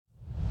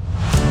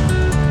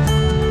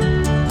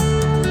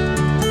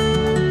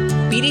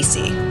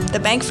BDC, the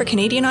Bank for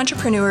Canadian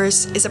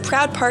Entrepreneurs, is a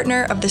proud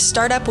partner of the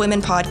Startup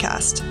Women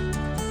podcast.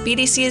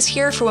 BDC is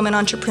here for women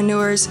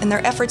entrepreneurs in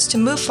their efforts to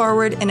move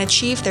forward and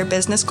achieve their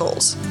business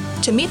goals.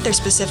 To meet their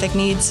specific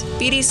needs,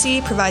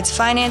 BDC provides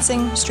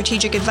financing,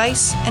 strategic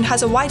advice, and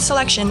has a wide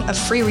selection of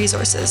free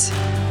resources.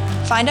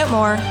 Find out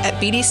more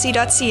at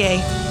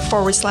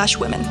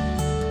bdc.ca/women.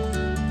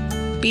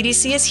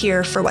 BDC is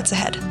here for what's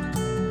ahead.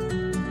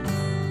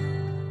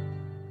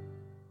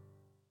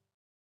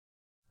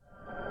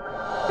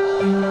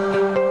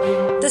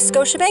 The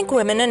Scotiabank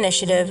Women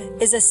Initiative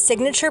is a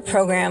signature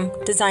program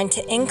designed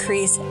to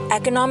increase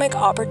economic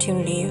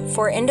opportunity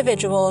for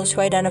individuals who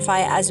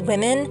identify as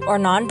women or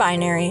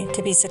non-binary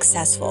to be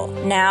successful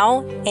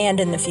now and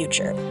in the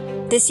future.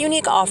 This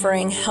unique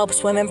offering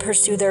helps women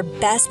pursue their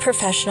best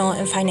professional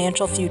and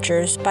financial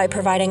futures by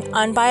providing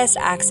unbiased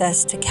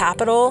access to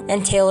capital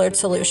and tailored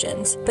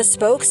solutions,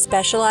 bespoke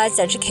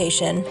specialized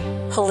education,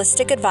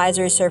 holistic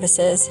advisory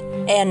services,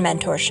 and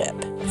mentorship.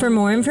 For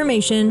more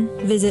information,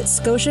 visit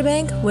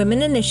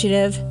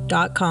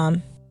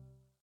scotiabankwomeninitiative.com.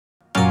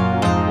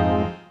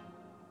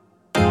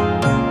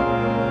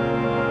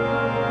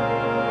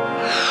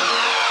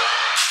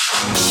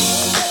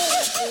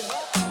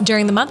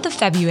 During the month of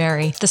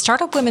February, the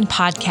Startup Women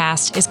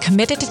podcast is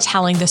committed to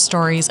telling the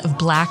stories of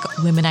Black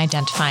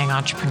women-identifying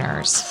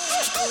entrepreneurs.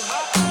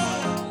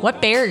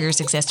 What barriers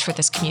exist for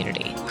this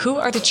community? Who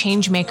are the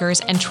change makers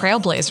and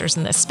trailblazers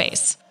in this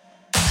space?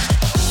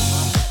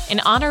 In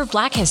honor of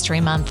Black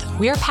History Month,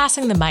 we are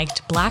passing the mic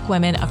to Black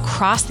women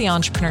across the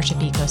entrepreneurship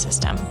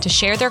ecosystem to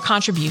share their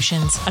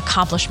contributions,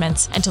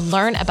 accomplishments, and to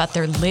learn about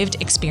their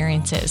lived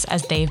experiences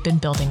as they've been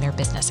building their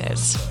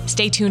businesses.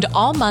 Stay tuned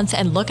all month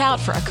and look out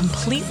for a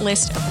complete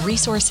list of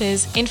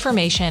resources,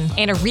 information,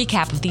 and a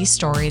recap of these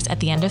stories at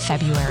the end of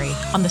February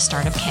on the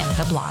Startup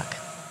Canada blog.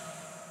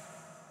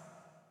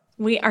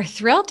 We are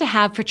thrilled to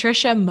have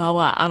Patricia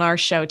Moa on our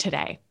show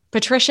today.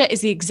 Patricia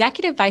is the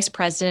Executive Vice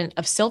President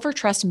of Silver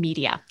Trust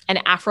Media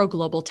and Afro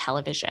Global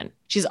Television.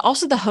 She's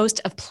also the host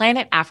of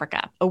Planet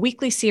Africa, a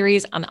weekly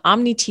series on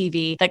Omni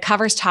TV that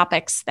covers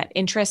topics that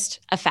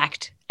interest,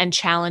 affect, and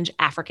challenge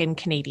African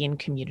Canadian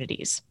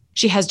communities.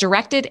 She has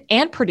directed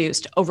and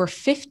produced over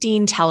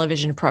 15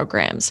 television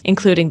programs,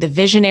 including The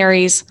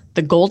Visionaries,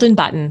 The Golden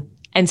Button,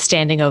 and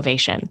Standing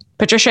Ovation.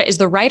 Patricia is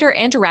the writer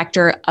and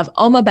director of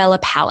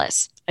Omabella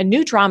Palace, a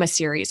new drama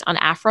series on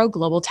Afro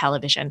Global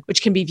Television,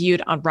 which can be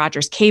viewed on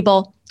Rogers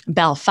Cable,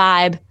 Bell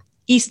 5,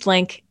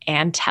 Eastlink,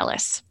 and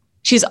TELUS.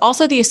 She's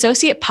also the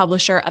associate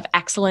publisher of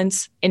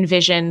Excellence,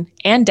 Envision,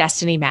 and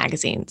Destiny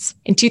magazines.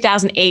 In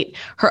 2008,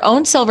 her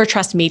own Silver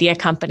Trust Media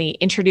company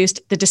introduced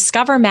the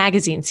Discover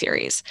magazine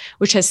series,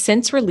 which has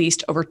since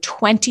released over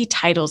 20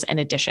 titles and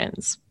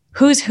editions.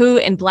 Who's Who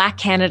in Black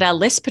Canada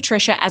lists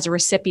Patricia as a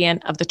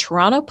recipient of the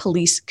Toronto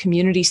Police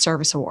Community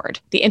Service Award,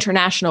 the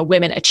International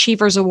Women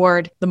Achievers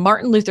Award, the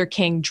Martin Luther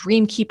King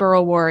Dreamkeeper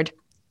Award,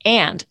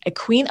 and a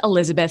Queen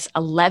Elizabeth's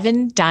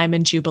 11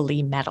 Diamond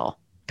Jubilee Medal.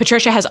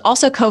 Patricia has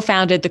also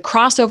co-founded the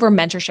Crossover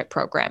Mentorship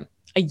Program,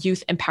 a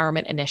youth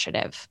empowerment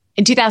initiative.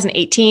 In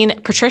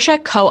 2018, Patricia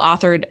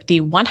co-authored the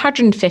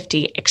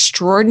 150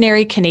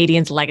 Extraordinary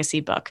Canadians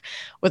Legacy book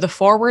with a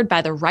foreword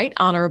by the Right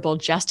Honourable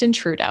Justin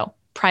Trudeau,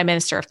 Prime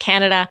Minister of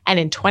Canada, and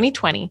in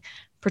 2020,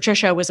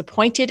 Patricia was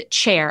appointed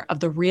chair of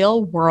the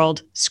Real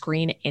World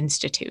Screen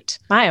Institute.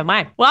 My, oh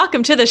my.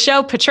 Welcome to the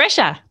show,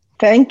 Patricia.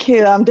 Thank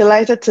you. I'm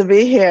delighted to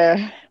be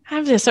here.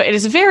 So it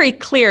is very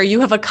clear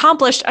you have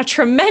accomplished a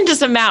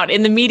tremendous amount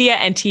in the media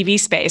and TV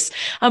space.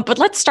 But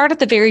let's start at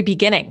the very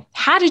beginning.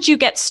 How did you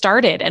get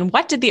started, and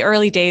what did the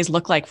early days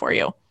look like for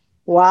you?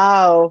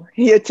 Wow,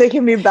 you're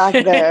taking me back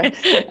there.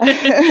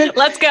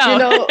 Let's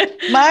go.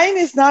 Mine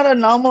is not a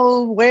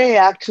normal way,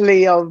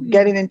 actually, of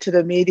getting into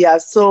the media.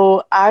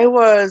 So I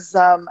was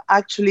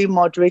actually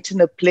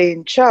moderating a play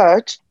in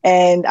church.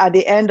 And at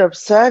the end of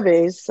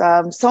service,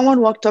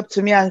 someone walked up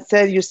to me and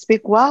said, "You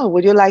speak well.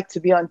 Would you like to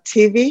be on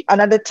TV?"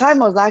 And at the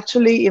time, I was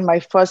actually in my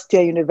first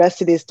year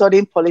university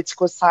studying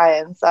political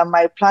science. And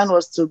my plan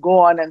was to go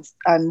on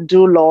and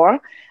do law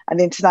and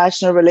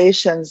international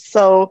relations.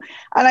 So,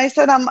 and I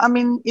said, I'm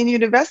in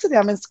university,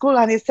 I'm in school.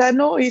 And he said,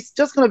 "No, it's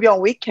just going to be on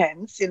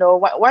weekends.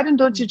 Why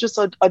don't you just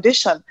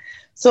audition?"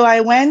 So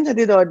I went and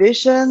did the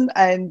audition.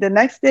 And the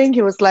next thing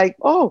he was like,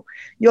 "Oh,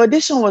 your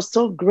audition was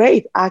so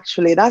great,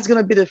 actually. That's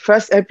going to be the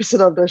first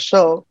episode of the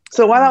show."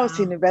 So while I was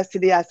in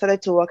university, I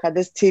started to work at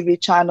this TV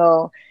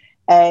channel.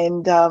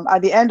 And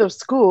at the end of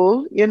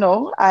school,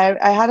 I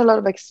had a lot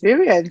of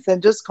experience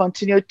and just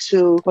continued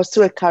to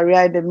pursue a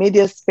career in the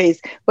media space.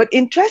 But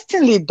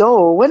interestingly,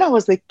 though, when I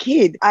was a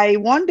kid, I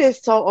one day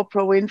saw the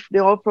Oprah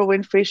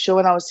Winfrey show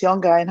when I was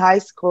younger in high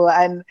school.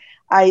 And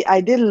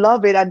I did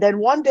love it. And then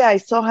one day I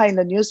saw her in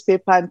the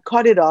newspaper and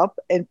cut it up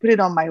and put it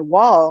on my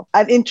wall.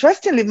 And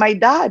interestingly, my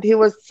dad, he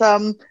was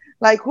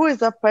like, "Who is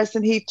that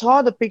person?" He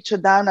tore the picture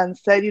down and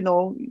said,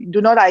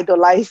 "Do not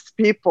idolize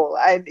people."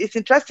 And it's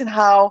interesting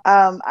how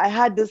I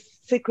had this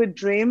secret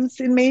dreams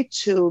in me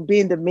to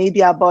be in the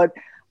media, but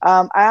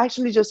I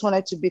actually just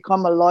wanted to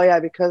become a lawyer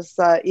because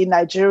in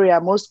Nigeria,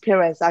 most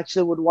parents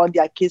actually would want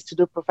their kids to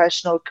do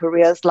professional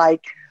careers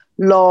like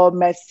law,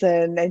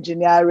 medicine,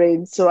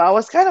 engineering. So I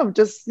was kind of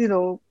just,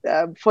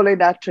 following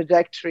that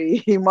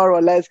trajectory more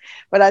or less.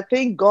 But I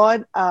think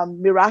God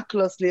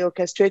miraculously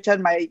orchestrated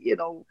my,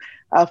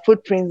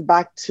 footprints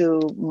back to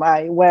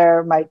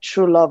where my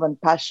true love and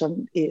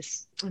passion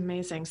is.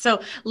 Amazing.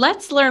 So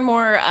let's learn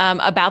more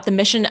about the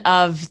mission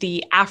of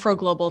the Afro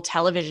Global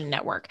Television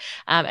Network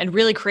and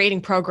really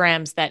creating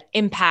programs that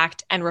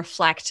impact and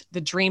reflect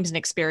the dreams and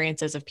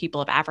experiences of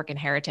people of African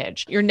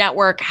heritage. Your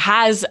network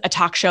has a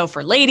talk show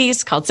for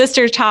ladies called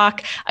Sister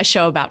Talk, a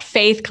show about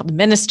faith called The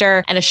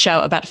Minister, and a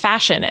show about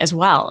fashion as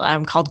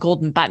well called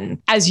Golden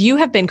Button. As you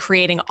have been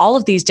creating all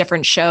of these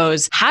different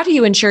shows, how do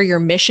you ensure your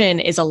mission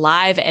is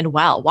alive and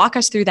well? Walk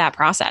us through that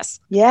process.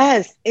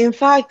 Yes. In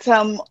fact,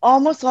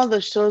 almost all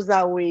the shows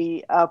that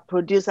we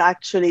produce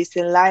actually is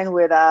in line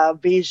with our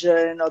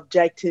vision,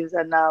 objectives,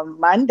 and our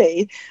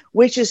mandate,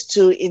 which is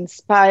to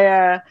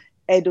inspire,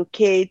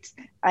 educate,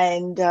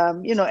 and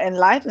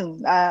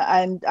enlighten,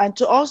 and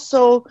to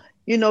also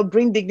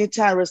bring dignity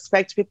and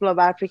respect to people of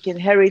African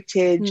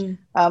heritage,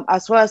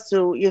 as well as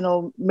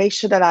to, make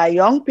sure that our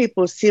young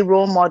people see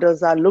role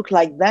models that look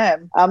like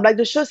them. Like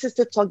the show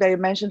Sister Talk that you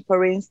mentioned,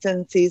 for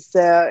instance, is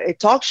a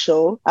talk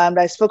show that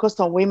is focused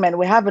on women.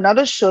 We have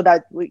another show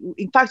that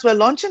in fact, we're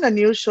launching a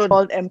new show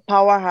called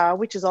Empower Her,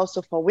 which is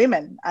also for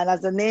women. And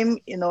as the name,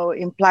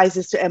 implies,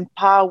 is to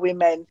empower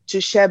women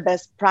to share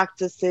best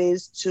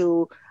practices,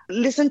 to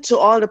listen to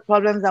all the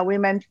problems that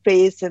women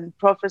face and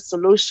proffer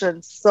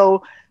solutions.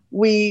 So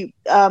we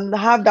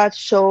have that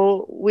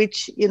show,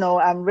 which,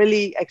 I'm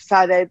really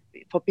excited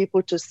for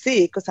people to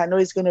see because I know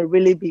it's going to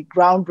really be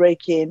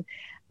groundbreaking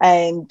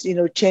and,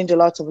 change a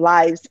lot of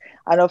lives.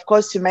 And of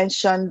course, you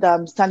mentioned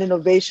Standing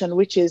Ovation,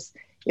 which is,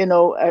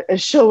 a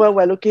show where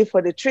we're looking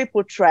for the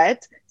triple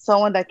threat,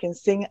 someone that can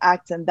sing,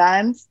 act, and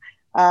dance.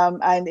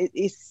 And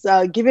it's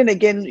giving,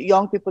 again,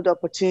 young people the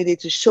opportunity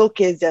to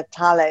showcase their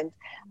talent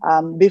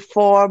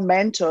before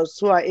mentors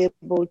who are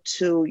able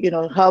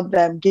to, help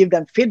them, give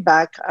them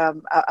feedback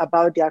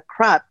about their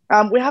craft.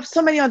 We have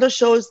so many other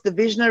shows, The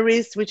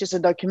Visionaries, which is a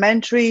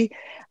documentary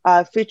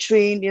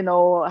featuring,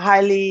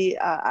 highly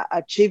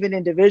achieving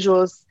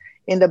individuals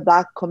in the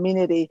Black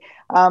community.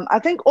 I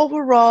think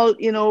overall,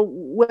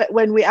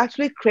 when we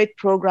actually create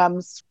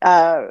programs,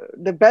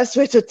 the best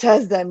way to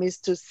test them is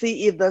to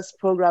see if those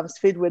programs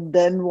fit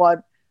within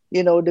what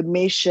the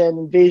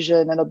mission,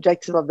 vision, and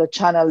objective of the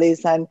channel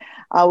is. And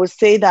I would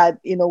say that,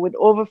 with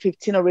over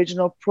 15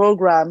 original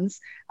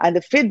programs and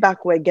the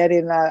feedback we're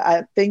getting,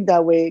 I think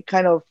that we're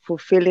kind of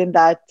fulfilling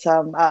that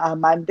our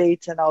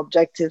mandate and our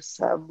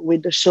objectives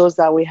with the shows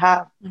that we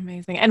have.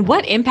 Amazing. And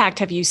what impact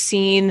have you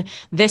seen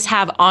this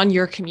have on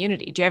your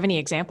community? Do you have any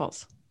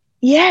examples?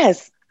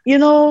 Yes.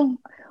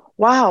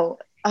 Wow.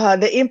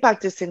 The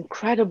impact is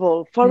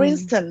incredible. For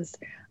instance,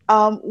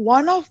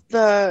 one of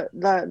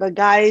the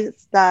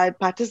guys that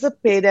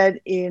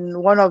participated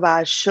in one of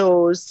our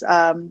shows,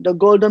 the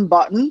Golden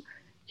Button,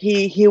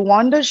 he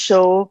won the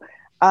show.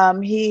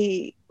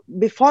 He,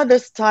 before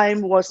this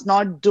time, was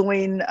not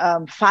doing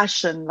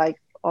fashion like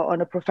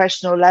on a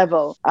professional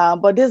level.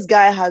 But this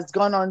guy has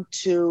gone on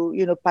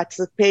to,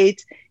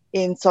 participate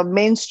in some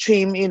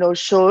mainstream,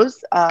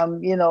 shows,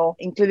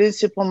 including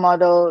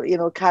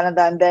Supermodel,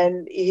 Canada. And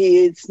then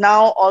he is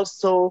now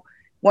also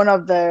one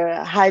of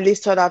the highly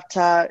sought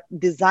after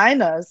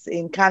designers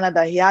in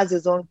Canada. He has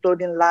his own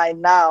clothing line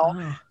now.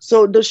 Oh.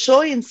 So the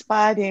show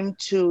inspired him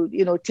to,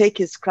 take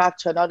his craft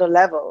to another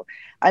level.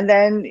 And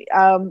then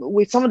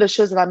with some of the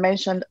shows that I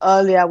mentioned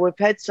earlier, we've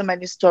heard so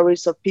many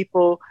stories of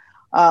people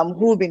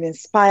who've been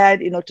inspired,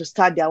 to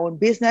start their own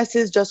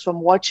businesses just from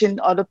watching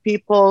other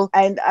people.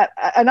 And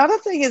another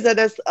thing is that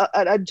there's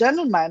a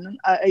gentleman,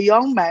 a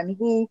young man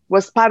who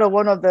was part of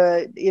one of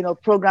the,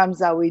 programs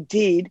that we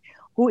did,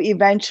 who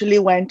eventually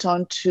went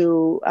on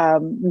to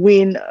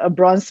win a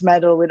bronze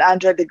medal with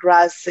Andre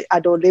DeGrasse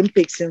at the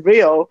Olympics in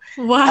Rio.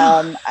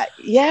 Wow.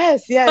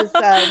 Yes. Bola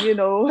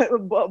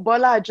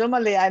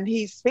Ajomale, and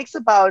he speaks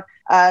about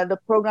the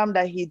program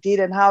that he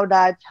did and how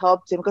that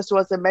helped him, because it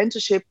was a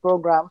mentorship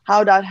program,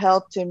 how that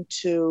helped him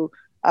to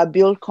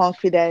build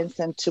confidence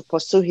and to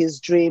pursue his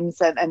dreams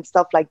and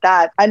stuff like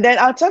that. And then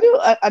I'll tell you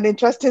an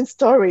interesting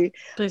story.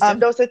 There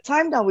was a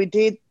time that we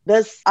did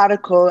this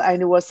article,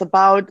 and it was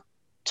about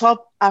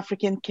top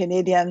African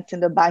Canadians in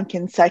the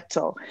banking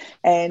sector.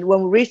 And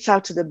when we reached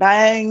out to the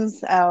banks,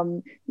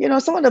 some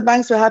of the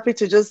banks were happy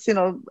to just,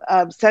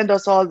 send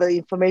us all the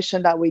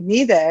information that we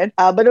needed.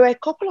 But there were a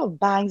couple of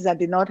banks that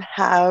did not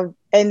have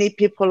any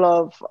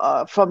people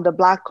from the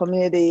Black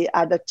community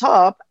at the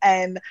top.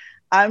 And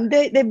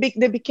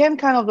they became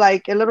kind of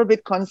like a little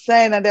bit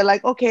concerned. And they're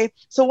like, okay,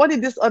 so what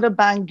did this other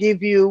bank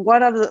give you?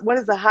 What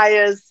is the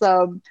highest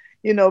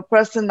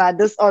person at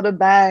this other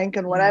bank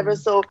and whatever.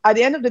 So at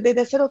the end of the day,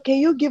 they said, okay,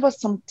 you give us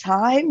some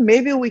time.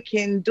 Maybe we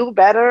can do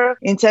better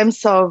in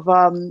terms of,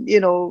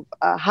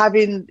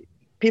 having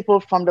people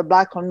from the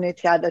Black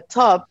community at the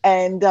top.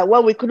 And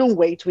well, we couldn't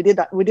wait. We did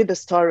the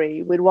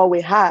story with what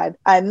we had.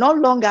 And not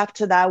long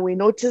after that, we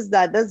noticed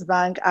that this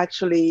bank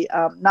actually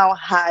now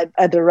had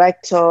a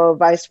director,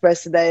 vice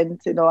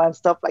president, and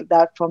stuff like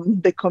that from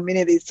the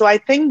community. So I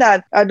think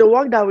that the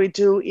work that we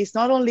do is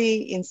not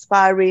only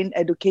inspiring,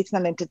 educating,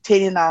 and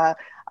entertaining our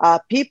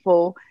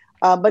people,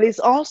 but it's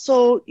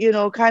also,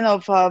 kind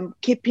of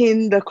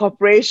keeping the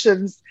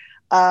corporations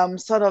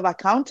sort of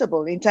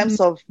accountable in terms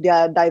of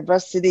their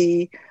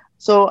diversity.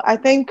 So I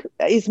think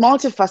it's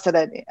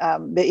multifaceted.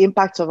 The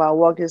impact of our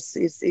work is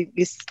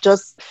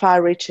just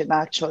far-reaching,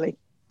 actually.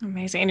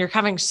 Amazing. And you're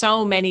covering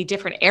so many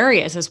different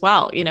areas as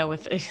well,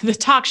 with the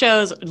talk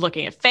shows,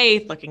 looking at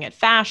faith, looking at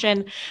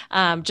fashion,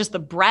 just the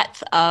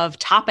breadth of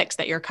topics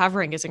that you're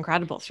covering is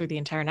incredible through the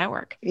entire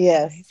network.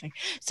 Yes. Amazing.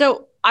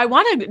 So I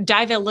want to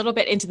dive a little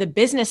bit into the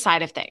business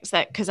side of things,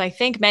 because I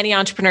think many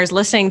entrepreneurs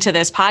listening to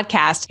this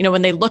podcast,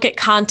 when they look at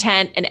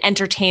content and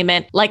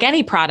entertainment, like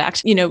any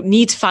product,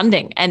 needs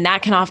funding. And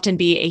that can often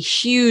be a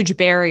huge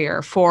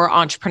barrier for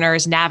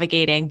entrepreneurs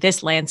navigating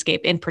this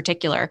landscape in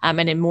particular, and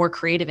in more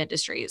creative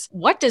industries.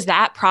 What does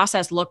that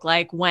process look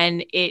like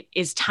when it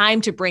is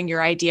time to bring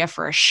your idea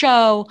for a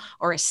show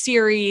or a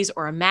series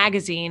or a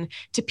magazine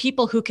to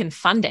people who can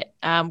fund it?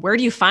 Where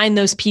do you find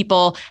those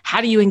people?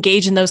 How do you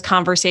engage in those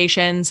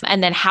conversations?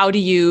 And then how do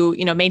you,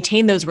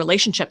 maintain those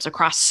relationships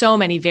across so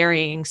many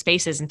varying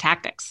spaces and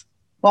tactics?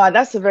 Well,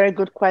 that's a very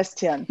good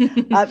question.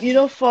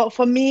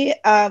 For me,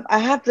 I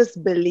have this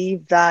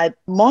belief that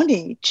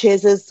money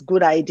chases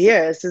good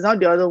ideas. It's not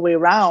the other way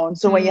around.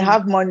 So when you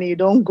have money, you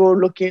don't go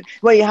looking.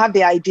 When you have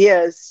the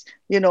ideas,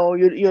 you're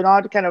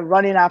not kind of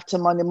running after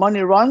money.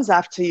 Money runs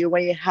after you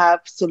when you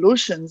have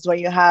solutions, when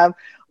you have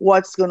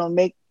what's going to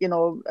make,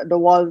 the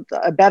world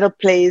a better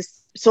place.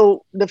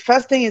 So the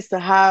first thing is to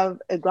have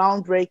a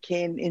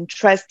groundbreaking,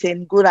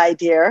 interesting, good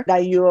idea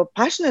that you're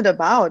passionate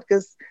about.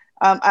 Because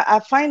I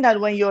find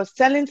that when you're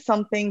selling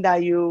something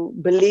that you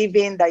believe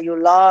in, that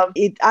you love,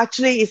 it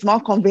actually is more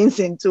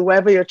convincing to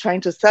whoever you're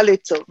trying to sell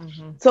it to.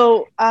 Mm-hmm.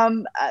 So,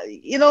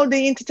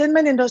 the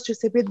entertainment industry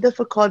is a bit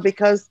difficult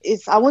because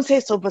I won't say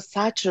it's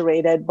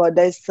oversaturated, but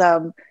there's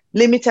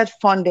limited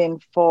funding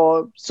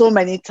for so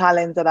many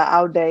talents that are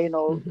out there,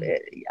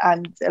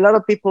 and a lot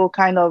of people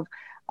kind of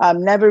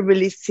never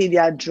really see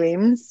their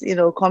dreams,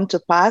 come to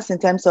pass in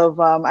terms of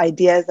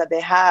ideas that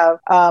they have.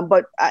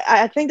 But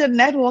I think that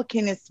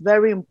networking is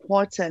very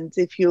important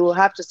if you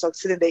have to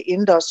succeed in the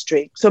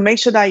industry. So make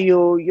sure that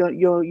you're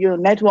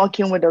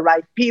networking with the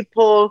right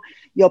people,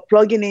 you're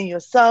plugging in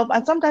yourself.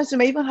 And sometimes you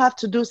may even have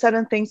to do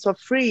certain things for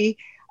free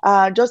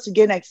just to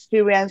gain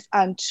experience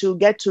and to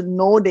get to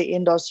know the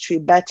industry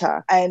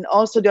better. And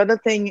also the other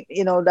thing,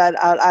 that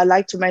I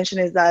like to mention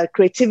is that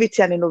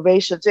creativity and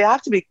innovation. So you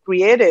have to be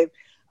creative.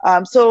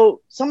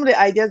 So some of the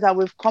ideas that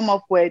we've come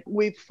up with,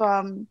 we've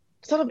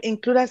sort of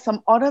included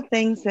some other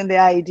things in the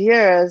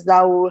ideas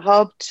that will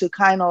help to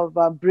kind of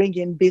bring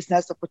in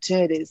business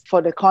opportunities for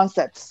the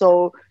concept.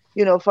 So,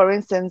 for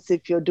instance,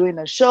 if you're doing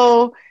a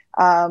show,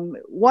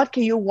 what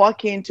can you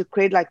work in to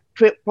create like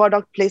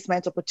product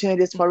placement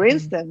opportunities, for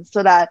instance,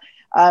 so that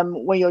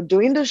when you're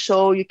doing the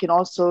show, you can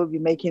also be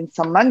making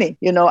some money,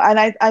 And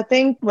I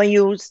think when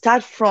you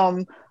start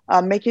from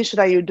making sure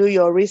that you do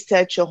your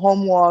research, your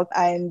homework,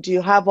 and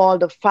you have all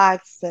the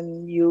facts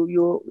and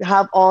you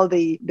have all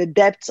the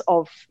depth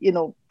of,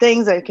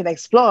 things that you can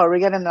explore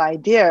regarding an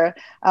idea.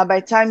 By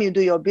the time you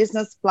do your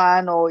business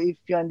plan, or if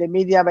you're in the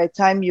media, by the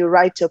time you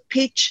write your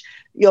pitch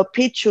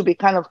will be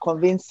kind of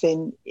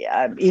convincing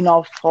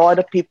enough for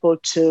other people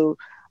to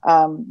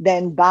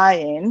then buy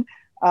in.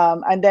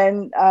 And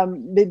then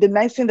the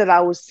next thing that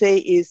I would say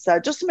is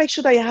just make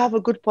sure that you have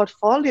a good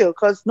portfolio,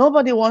 because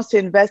nobody wants to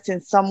invest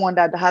in someone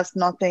that has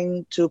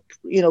nothing to,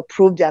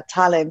 prove their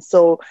talent.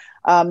 So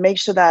make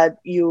sure that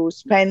you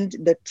spend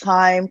the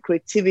time,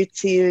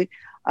 creativity,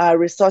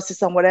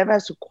 resources, and whatever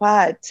is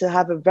required to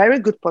have a very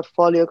good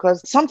portfolio.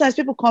 Because sometimes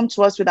people come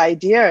to us with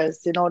ideas,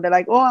 they're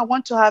like, oh, I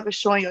want to have a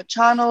show on your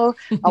channel.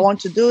 I want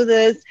to do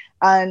this.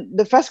 And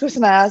the first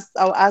question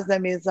I'll ask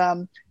them is,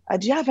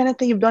 do you have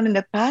anything you've done in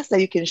the past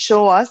that you can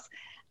show us?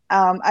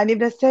 And if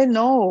they say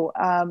no,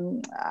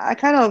 I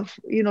kind of,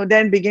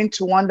 then begin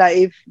to wonder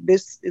if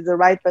this is the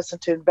right person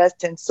to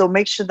invest in. So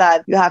make sure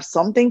that you have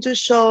something to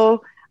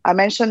show. I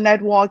mentioned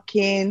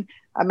networking.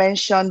 I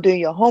mentioned doing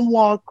your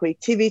homework,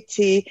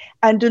 creativity,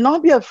 and do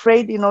not be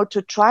afraid,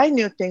 to try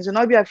new things. Do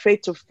not be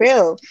afraid to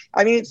fail.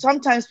 I mean,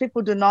 sometimes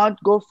people do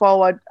not go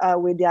forward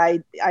with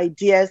their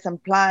ideas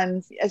and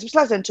plans,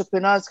 especially as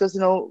entrepreneurs, because,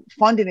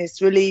 funding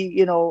is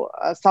really,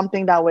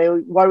 something that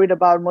we're worried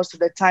about most of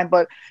the time.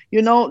 But,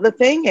 the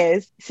thing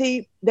is,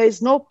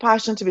 there's no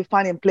passion to be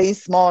found in playing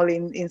small,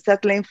 in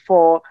settling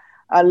for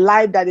a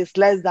life that is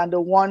less than the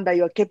one that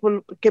you're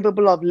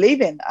capable of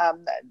living.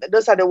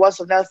 Those are the words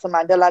of Nelson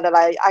Mandela that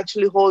I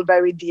actually hold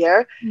very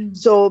dear.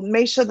 So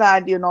make sure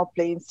that you're not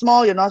playing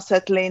small, you're not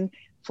settling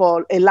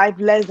for a life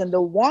less than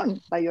the one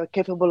that you're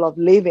capable of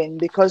living,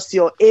 because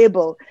you're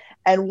able.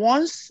 And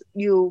once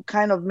you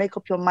kind of make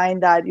up your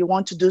mind that you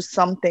want to do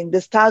something,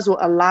 the stars will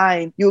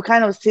align. You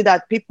kind of see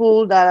that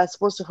people that are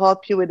supposed to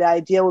help you with the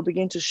idea will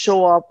begin to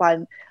show up,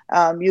 and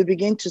you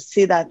begin to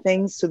see that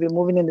things will be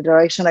moving in the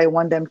direction I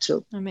want them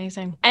to.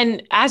 Amazing.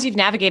 And as you've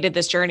navigated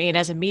this journey and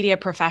as a media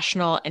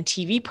professional and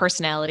TV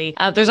personality,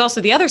 there's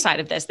also the other side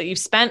of this, that you've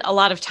spent a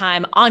lot of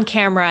time on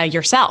camera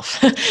yourself.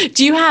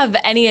 Do you have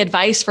any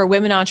advice for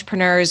women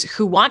entrepreneurs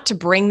who want to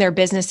bring their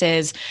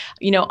businesses,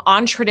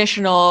 on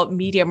traditional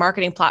media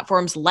marketing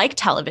platforms like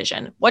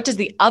television? What does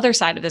the other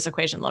side of this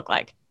equation look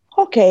like?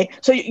 Okay.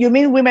 So you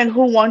mean women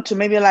who want to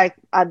maybe like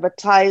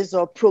advertise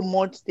or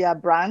promote their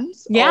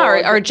brands?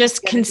 Yeah. Or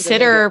just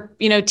consider,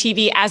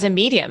 TV as a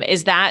medium.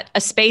 Is that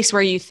a space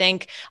where you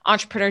think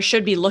entrepreneurs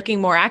should be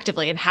looking more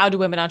actively? And how do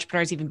women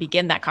entrepreneurs even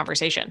begin that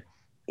conversation?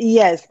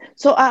 Yes.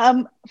 So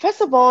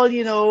first of all,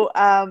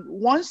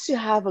 once you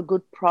have a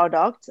good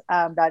product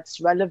that's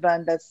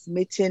relevant, that's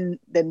meeting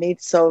the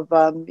needs of,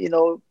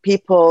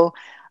 people,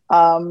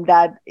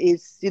 that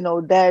is,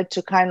 there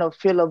to kind of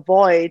fill a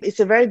void, it's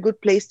a very good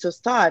place to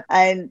start.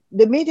 And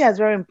the media is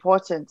very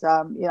important.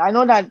 I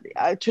know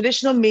that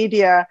traditional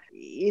media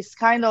is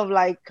kind of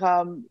like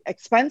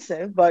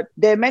expensive, but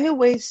there are many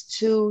ways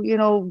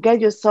to,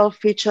 get yourself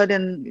featured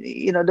in,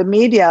 the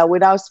media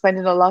without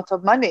spending a lot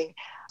of money.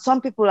 Some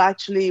people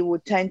actually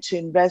would tend to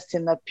invest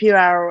in a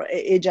PR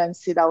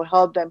agency that will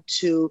help them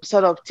to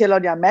sort of tailor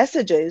their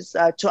messages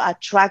to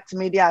attract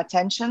media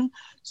attention.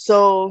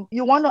 So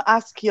you want to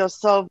ask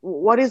yourself,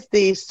 what is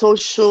the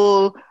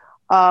social,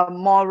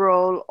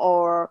 moral,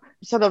 or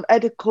sort of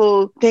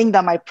ethical thing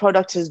that my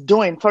product is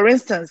doing? For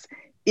instance,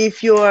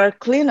 if you're a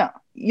cleaner,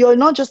 you're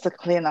not just a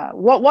cleaner.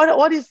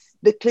 What is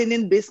the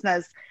cleaning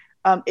business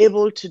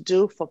able to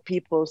do for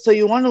people? So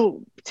you want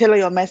to tailor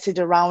your message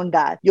around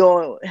that.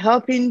 You're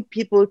helping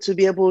people to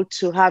be able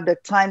to have the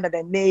time that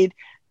they need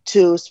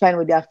to spend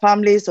with their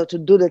families or to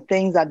do the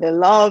things that they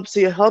love. So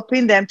you're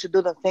helping them to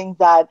do the things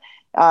that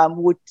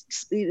would,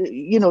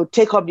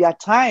 take up their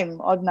time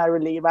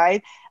ordinarily,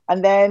 right?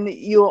 And then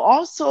you're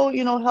also,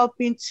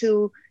 helping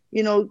to,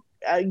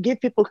 give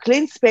people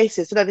clean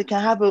spaces so that they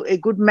can have a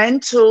good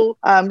mental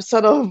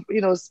sort of,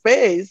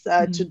 space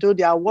to do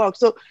their work.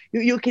 So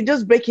you can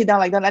just break it down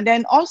like that. And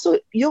then also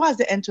you as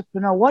the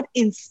entrepreneur, what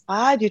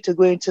inspired you to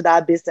go into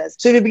that business?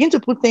 So if you begin to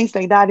put things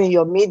like that in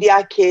your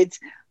media kit,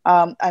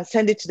 and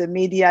send it to the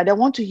media, they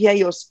want to hear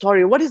your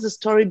story. What is the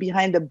story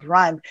behind the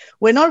brand?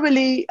 We're not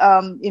really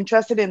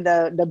interested in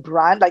the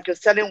brand, like you're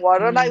selling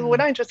water. Like we're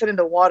not interested in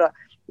the water.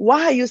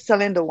 Why are you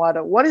selling the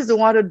water? What is the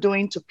water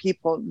doing to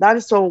people? That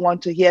is what we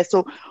want to hear.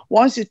 So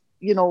once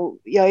you're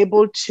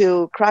able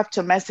to craft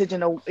a message in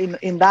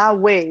that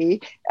way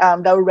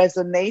that will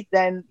resonate,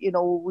 then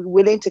we're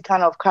willing to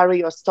kind of carry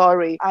your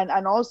story.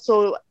 And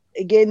also,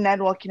 again,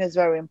 networking is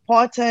very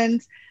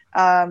important.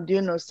 Do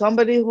you know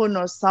somebody who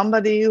knows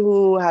somebody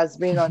who has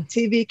been on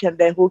TV? Can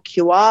they hook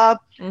you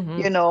up?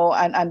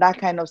 And that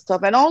kind of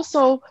stuff. And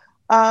also,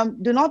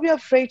 do not be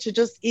afraid to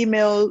just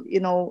email,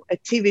 a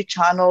TV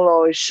channel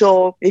or a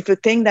show. If you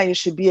think that you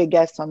should be a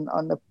guest on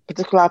a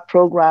particular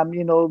program,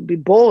 be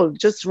bold.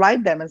 Just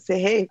write them and say,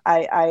 hey,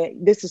 I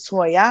this is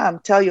who I am.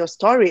 Tell your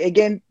story.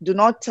 Again, do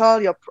not tell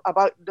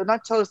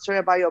a story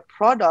about your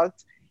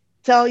product.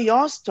 Tell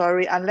your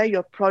story and let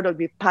your product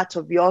be part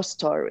of your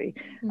story.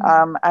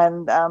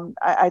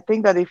 I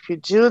think that if you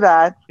do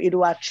that, it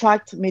will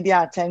attract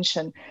media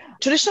attention.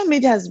 Traditional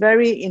media is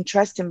very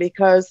interesting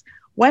because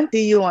when they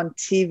see you on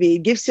TV,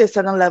 it gives you a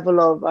certain level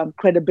of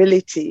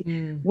credibility,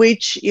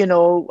 which,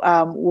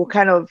 will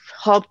kind of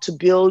help to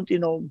build,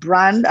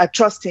 brand,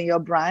 trust in your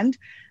brand.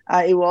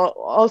 It will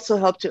also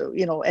help to,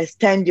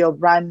 extend your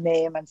brand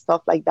name and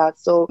stuff like that.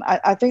 So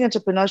I think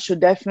entrepreneurs should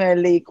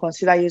definitely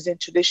consider using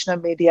traditional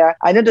media.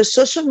 I know the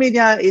social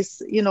media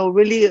is,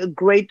 really a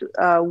great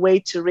way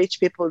to reach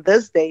people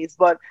these days,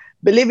 but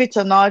believe it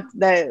or not,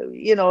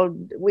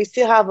 we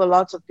still have a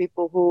lot of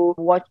people who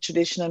watch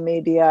traditional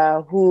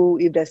media who,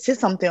 if they see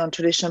something on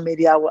traditional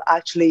media, will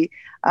actually,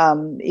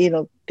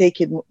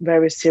 take it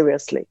very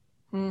seriously.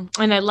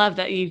 And I love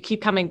that you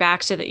keep coming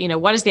back to the,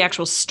 what is the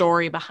actual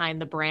story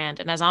behind the brand?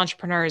 And as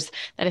entrepreneurs,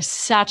 that is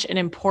such an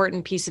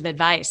important piece of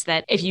advice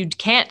that if you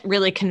can't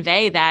really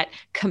convey that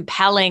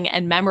compelling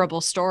and memorable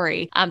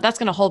story, that's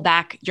going to hold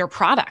back your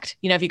product.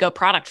 If you go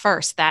product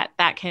first, that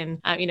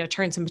can,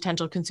 turn some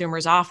potential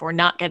consumers off or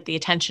not get the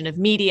attention of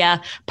media,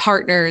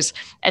 partners,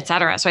 et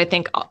cetera. So I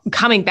think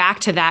coming back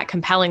to that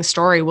compelling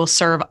story will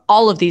serve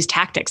all of these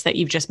tactics that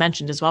you've just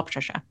mentioned as well,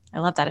 Patricia. I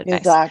love that advice.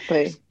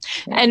 Exactly.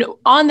 And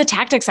on the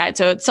tactic side,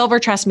 so at Silver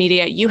Trust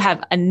Media, you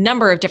have a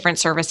number of different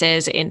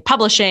services in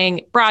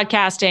publishing,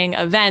 broadcasting,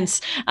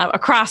 events,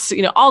 across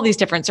all these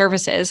different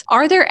services.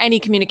 Are there any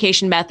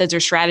communication methods or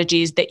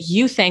strategies that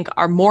you think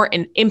are more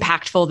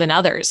impactful than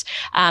others,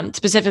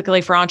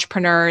 specifically for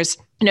entrepreneurs?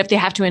 If they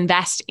have to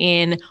invest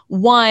in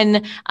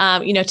one,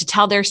 to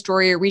tell their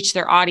story or reach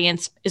their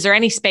audience, is there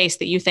any space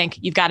that you think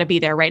you've got to be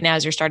there right now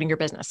as you're starting your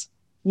business?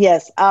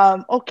 Yes.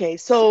 Okay.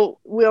 So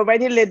we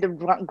already laid the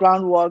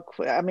groundwork.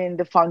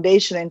 The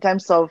foundation in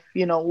terms of,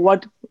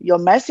 what your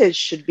message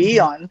should be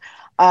on.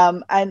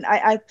 And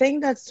I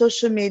think that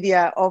social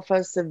media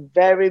offers a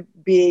very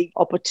big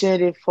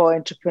opportunity for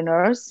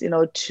entrepreneurs,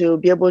 to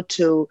be able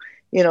to,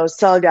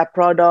 sell their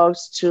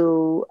products,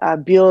 to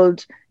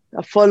build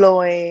a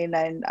following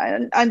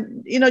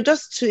and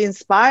just to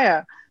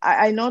inspire.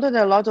 I know that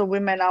a lot of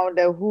women out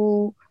there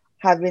who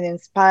have been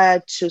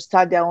inspired to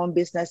start their own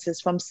businesses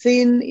from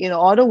seeing,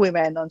 other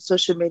women on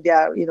social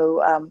media,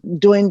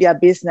 doing their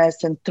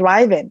business and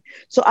thriving.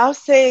 So I'll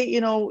say,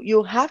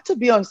 you have to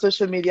be on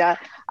social media.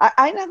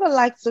 I never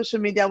liked social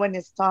media when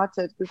it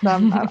started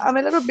because I'm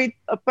a little bit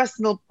a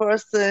personal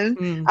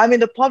person. I'm in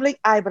the public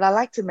eye, but I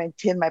like to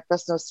maintain my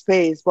personal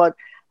space. But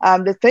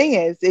the thing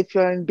is, if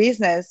you're in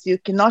business, you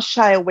cannot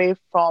shy away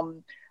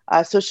from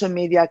social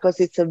media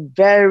because it's a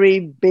very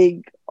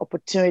big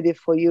opportunity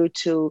for you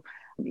to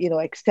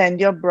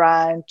extend your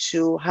brand,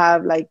 to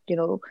have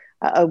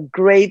a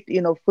great,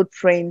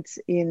 footprint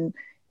in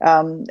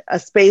a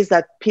space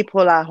that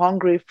people are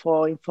hungry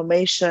for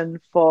information,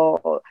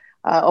 for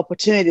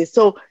opportunities.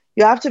 So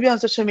you have to be on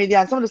social media,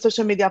 and some of the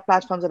social media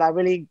platforms that are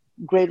really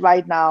great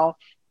right now.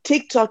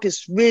 TikTok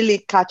is really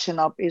catching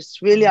up.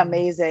 It's really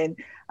amazing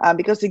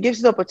because it gives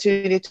you the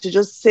opportunity to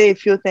just say a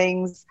few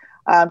things,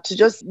 to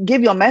just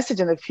give your message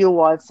in a few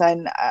words.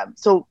 And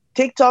so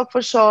TikTok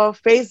for sure,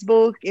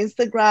 Facebook,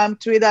 Instagram,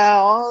 Twitter,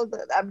 all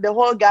the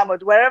whole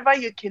gamut, wherever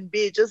you can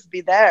be, just be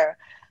there.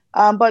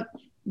 But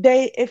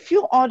a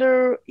few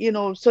other,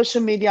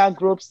 social media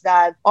groups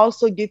that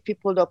also give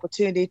people the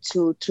opportunity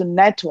to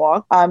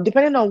network,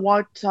 depending on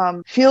what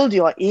field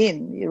you're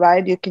in,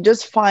 right? You can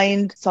just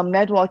find some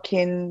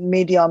networking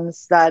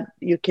mediums that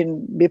you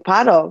can be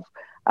part of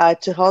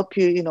to help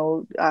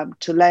you,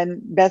 to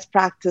learn best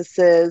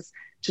practices,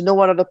 to know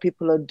what other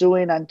people are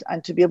doing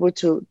and to be able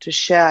to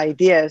share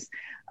ideas.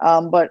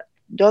 But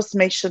just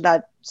make sure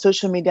that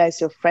social media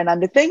is your friend.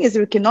 And the thing is,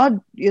 you cannot,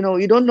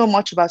 you don't know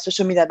much about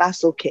social media,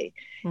 that's okay.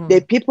 There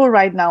are people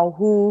right now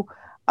who,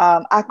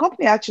 our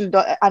company actually,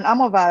 an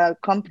arm of our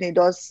company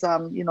does,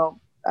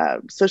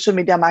 social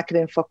media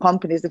marketing for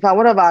companies. In fact,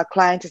 one of our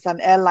clients is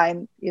an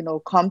airline,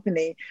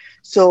 company.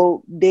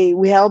 So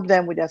we help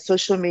them with their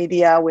social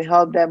media. We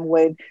help them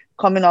with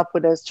coming up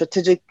with a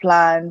strategic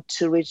plan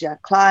to reach their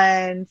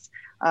clients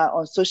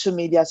on social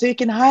media. So you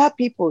can hire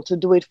people to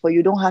do it for you.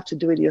 You don't have to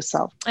do it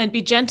yourself. And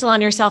be gentle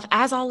on yourself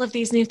as all of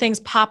these new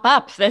things pop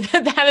up.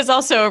 That is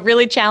also a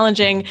really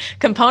challenging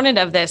component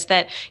of this,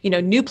 that,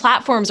 new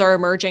platforms are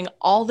emerging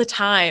all the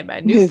time,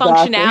 new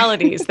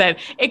functionalities that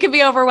it can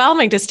be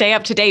overwhelming to stay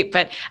up to date.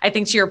 But I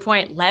think to your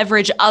point,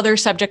 leverage other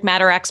subject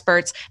matter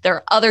experts. There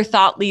are other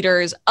thought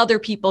leaders, other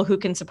people who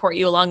can support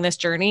you along this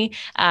journey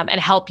and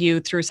help you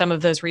through some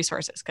of those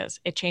resources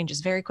because it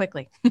changes very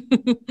quickly.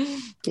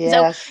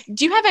 Yes. So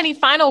do you have any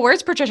final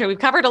words, Patricia? We've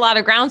covered a lot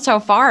of ground so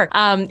far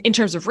in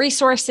terms of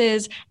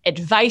resources,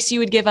 advice you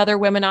would give other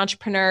women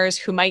entrepreneurs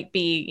who might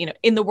be,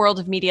 in the world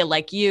of media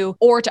like you,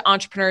 or to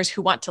entrepreneurs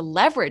who want to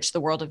leverage the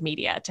world of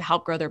media to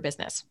help grow their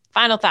business.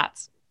 Final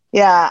thoughts.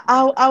 Yeah,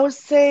 I would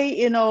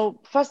say,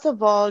 first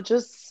of all,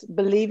 just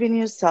believe in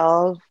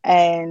yourself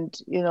and,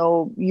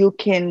 you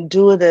can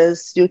do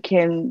this, you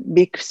can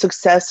be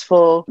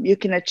successful, you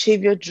can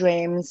achieve your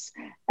dreams,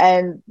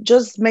 and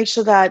just make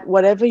sure that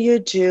whatever you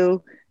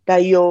do,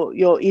 that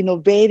you're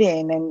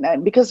innovating.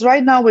 And because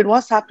right now with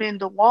what's happening in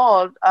the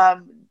world,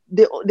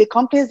 the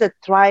companies that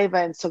thrive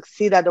and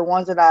succeed are the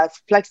ones that are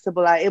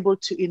flexible, are able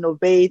to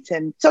innovate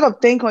and sort of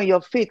think on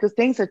your feet because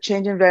things are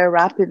changing very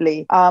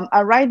rapidly.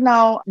 And right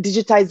now,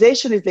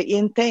 digitization is the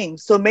in thing.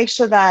 So make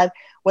sure that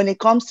when it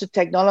comes to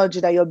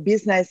technology, that your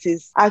business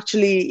is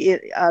actually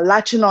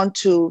latching on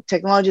to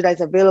technology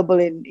that's available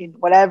in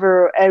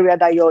whatever area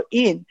that you're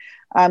in.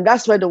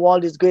 That's where the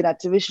world is going.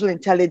 Artificial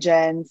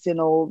intelligence,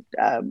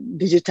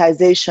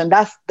 digitization.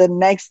 That's the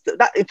next.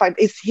 That in fact,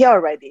 it's here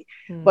already,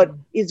 but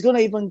it's going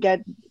to even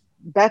get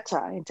better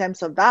in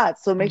terms of that.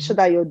 So make sure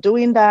that you're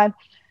doing that,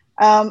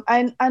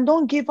 and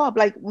don't give up.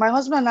 Like my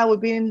husband and I, we've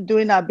been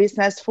doing our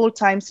business full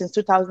time since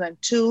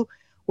 2002.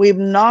 We've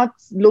not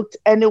looked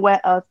anywhere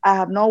else. I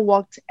have not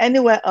worked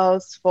anywhere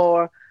else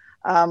for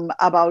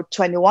about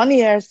 21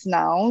 years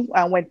now.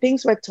 And when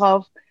things were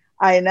tough,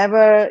 I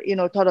never,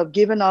 thought of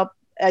giving up.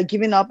 I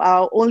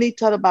only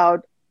thought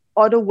about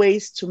other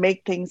ways to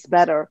make things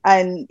better.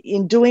 And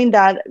in doing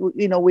that,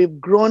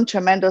 we've grown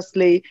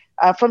tremendously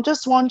from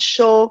just one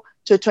show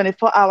to a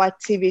 24-hour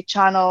TV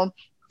channel,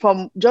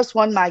 from just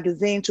one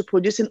magazine to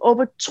producing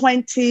over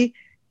 20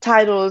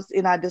 titles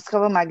in our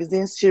Discover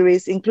magazine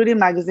series, including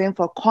magazine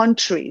for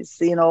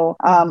countries,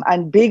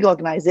 and big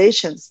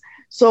organizations.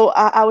 So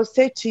I would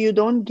say to you,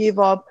 don't give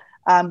up,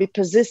 be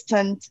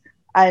persistent,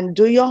 and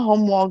do your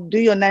homework, do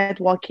your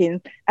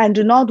networking, and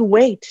do not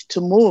wait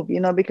to move,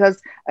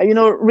 because,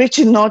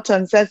 Richard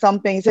Norton said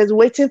something. He says,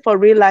 waiting for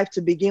real life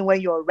to begin when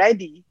you're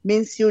ready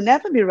means you'll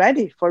never be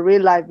ready for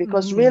real life,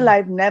 because real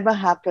life never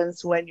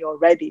happens when you're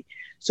ready.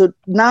 So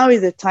now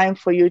is the time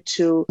for you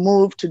to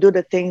move, to do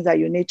the things that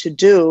you need to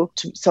do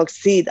to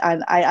succeed.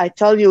 And I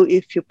tell you,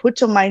 if you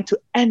put your mind to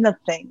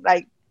anything,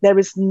 like There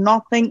is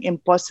nothing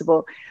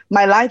impossible.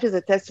 My life is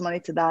a testimony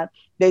to that.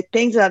 There are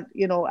things that,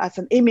 as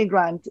an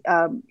immigrant,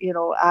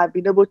 I've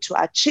been able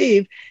to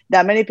achieve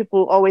that many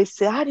people always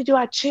say, how did you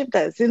achieve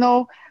this?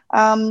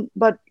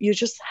 But you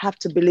just have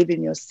to believe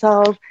in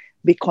yourself,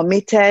 be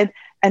committed,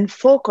 and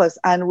focus.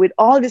 And with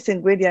all these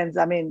ingredients,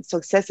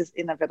 success is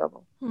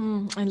inevitable.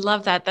 I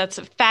love that. That's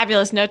a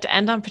fabulous note to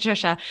end on,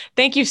 Patricia.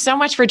 Thank you so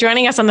much for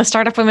joining us on the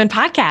Startup Women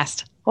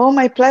podcast. Oh,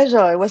 my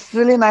pleasure. It was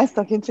really nice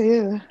talking to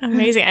you.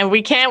 Amazing. And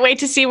we can't wait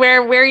to see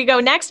where you go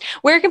next.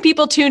 Where can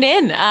people tune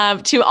in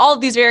to all of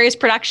these various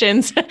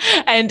productions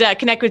and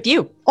connect with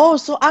you? Oh,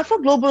 so Afro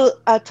Global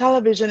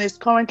Television is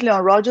currently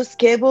on Rogers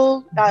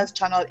Cable. That's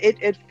channel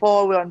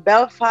 884. We're on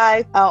Bell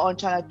 5 on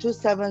channel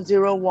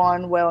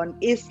 2701. We're on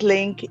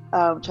Eastlink,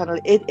 channel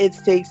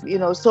 886.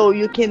 So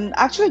you can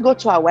actually go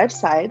to our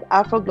website,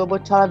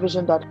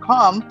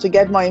 afroglobaltelevision.com, to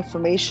get more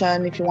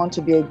information if you want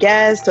to be a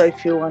guest or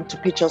if you want to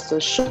pitch us a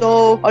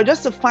show or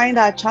just to find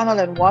our channel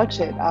and watch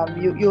it.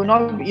 You'll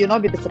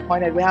not be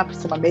disappointed. We have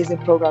some amazing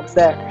programs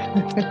there.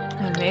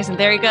 Amazing.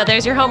 There you go.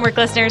 There's your homework,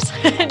 listeners.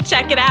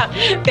 Check it out.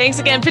 Thanks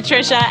again,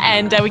 Patricia,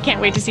 and we can't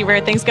wait to see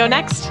where things go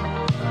next.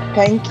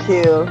 Thank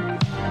you.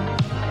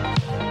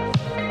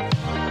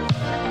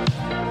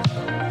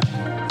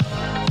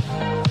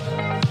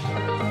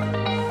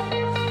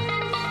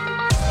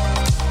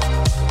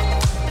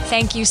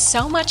 Thank you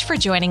so much for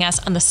joining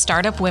us on the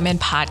Startup Women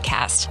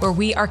podcast, where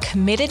we are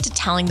committed to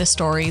telling the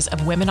stories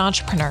of women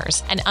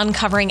entrepreneurs and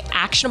uncovering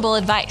actionable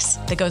advice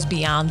that goes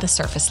beyond the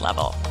surface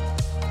level.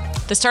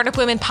 The Startup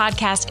Women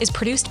podcast is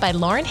produced by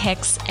Lauren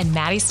Hicks and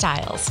Maddie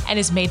Stiles and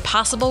is made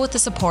possible with the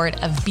support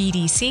of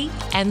BDC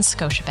and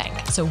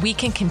Scotiabank, so we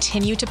can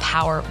continue to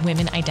power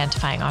women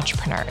identifying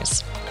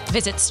entrepreneurs.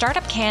 Visit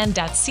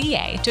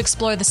startupcan.ca to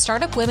explore the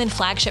Startup Women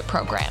flagship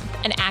program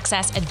and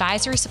access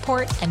advisory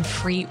support and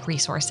free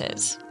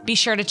resources. Be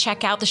sure to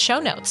check out the show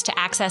notes to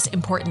access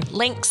important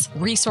links,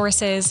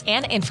 resources,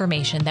 and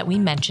information that we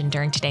mentioned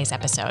during today's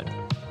episode.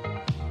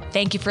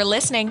 Thank you for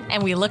listening,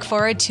 and we look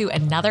forward to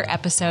another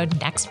episode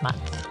next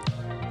month.